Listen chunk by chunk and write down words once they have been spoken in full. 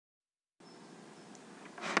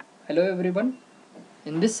Hello everyone.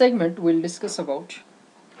 In this segment we'll discuss about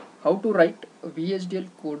how to write a Vhdl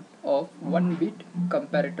code of one bit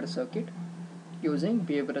comparator circuit using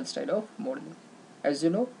behavioral style of modeling. As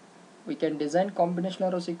you know, we can design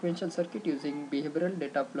combinational or sequential circuit using behavioral,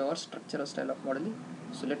 data flow or structural style of modeling.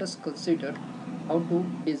 So let us consider how to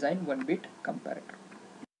design one bit comparator.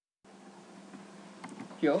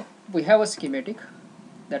 Here we have a schematic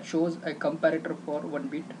that shows a comparator for one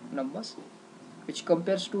bit numbers which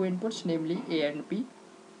compares two inputs, namely A and B,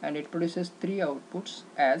 and it produces three outputs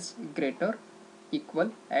as greater,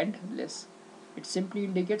 equal and less. It simply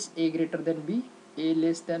indicates A greater than B, A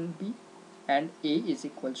less than B and A is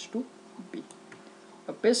equals to B.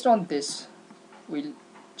 Based on this, we'll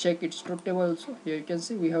check its truth table also. Here you can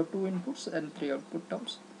see we have two inputs and three output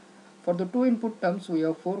terms. For the two input terms, we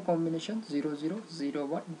have four combinations 0, 0, 0,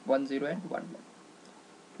 1, 1, 0 and 1, 1.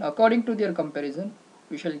 Now according to their comparison,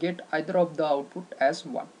 we shall get either of the output as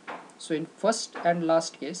 1. So in first and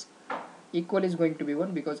last case, equal is going to be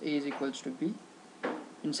 1 because A is equals to B.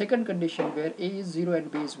 In second condition where A is 0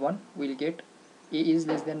 and B is 1, we will get A is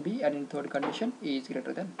less than B, and in third condition A is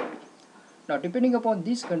greater than B. Now depending upon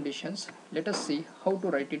these conditions, let us see how to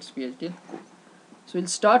write its Vhdl code. So we'll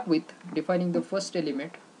start with defining the first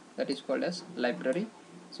element, that is called as library.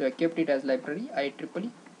 So I kept it as library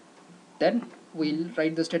IEEE. Then we'll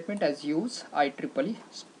write the statement as use IEEE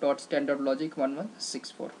dot standard logic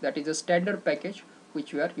 1164. That is a standard package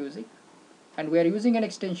which we are using, and we are using an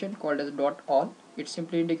extension called as dot all. It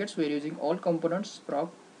simply indicates we are using all components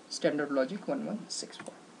from standard logic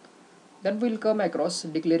 1164. Then we'll come across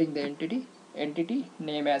declaring the entity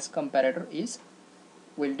name as comparator is.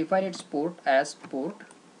 We'll define its port as port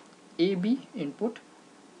AB input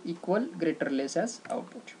equal greater less as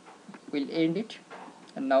output. We'll end it,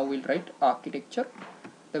 and now we'll write architecture.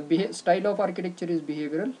 The style of architecture is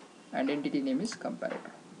behavioral and entity name is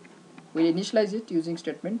comparator. We'll initialize it using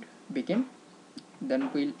statement begin. Then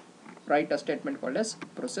we'll write a statement called as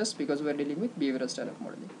process because we're dealing with behavioral style of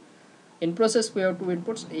modeling. In process we have two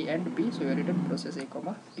inputs A and B, so we have written process A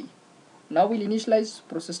comma B. Now we'll initialize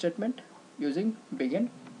process statement using begin,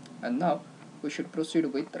 and now we should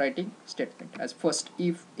proceed with writing statement as first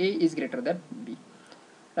if A is greater than B.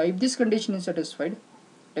 Now if this condition is satisfied,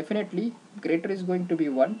 definitely greater is going to be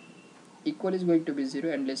 1, equal is going to be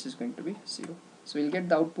 0 and less is going to be 0. So we'll get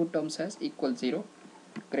the output terms as equal 0,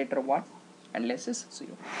 greater 1 and less is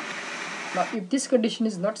 0. Now if this condition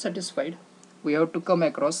is not satisfied, we have to come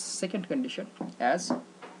across second condition as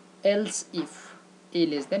else if A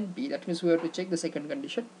less than B. That means we have to check the second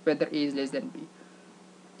condition whether A is less than B.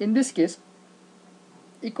 In this case,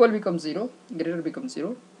 equal becomes 0, greater becomes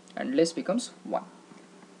 0 and less becomes 1.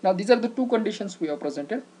 Now these are the two conditions we have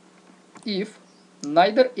presented. If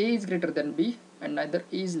neither A is greater than B and neither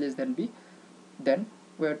A is less than B, then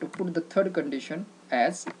we have to put the third condition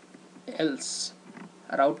as else.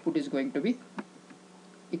 Our output is going to be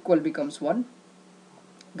equal becomes 1,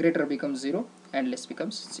 greater becomes 0 and less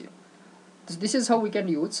becomes 0. This is how we can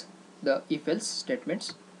use the if else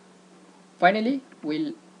statements. Finally,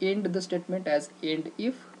 we'll end the statement as end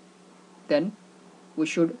if. Then we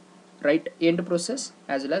should write end process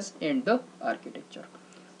as well as end the architecture.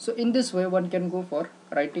 So in this way one can go for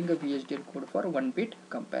writing a Vhdl code for one bit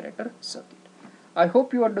comparator circuit. I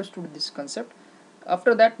hope you understood this concept.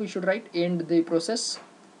 After that we should write end the process,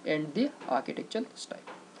 end the architectural style.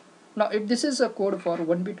 Now if this is a code for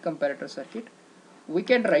one bit comparator circuit, we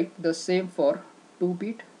can write the same for 2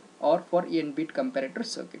 bit or for n bit comparator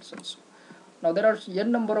circuits also. Now there are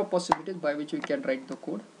n number of possibilities by which we can write the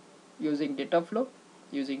code using data flow,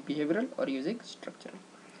 using behavioral or using structural.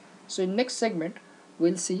 So in next segment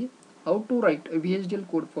we'll see how to write a Vhdl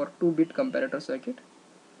code for 2 bit comparator circuit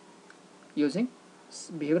using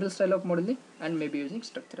behavioral style of modeling and maybe using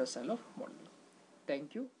structural style of modeling.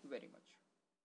 Thank you very much.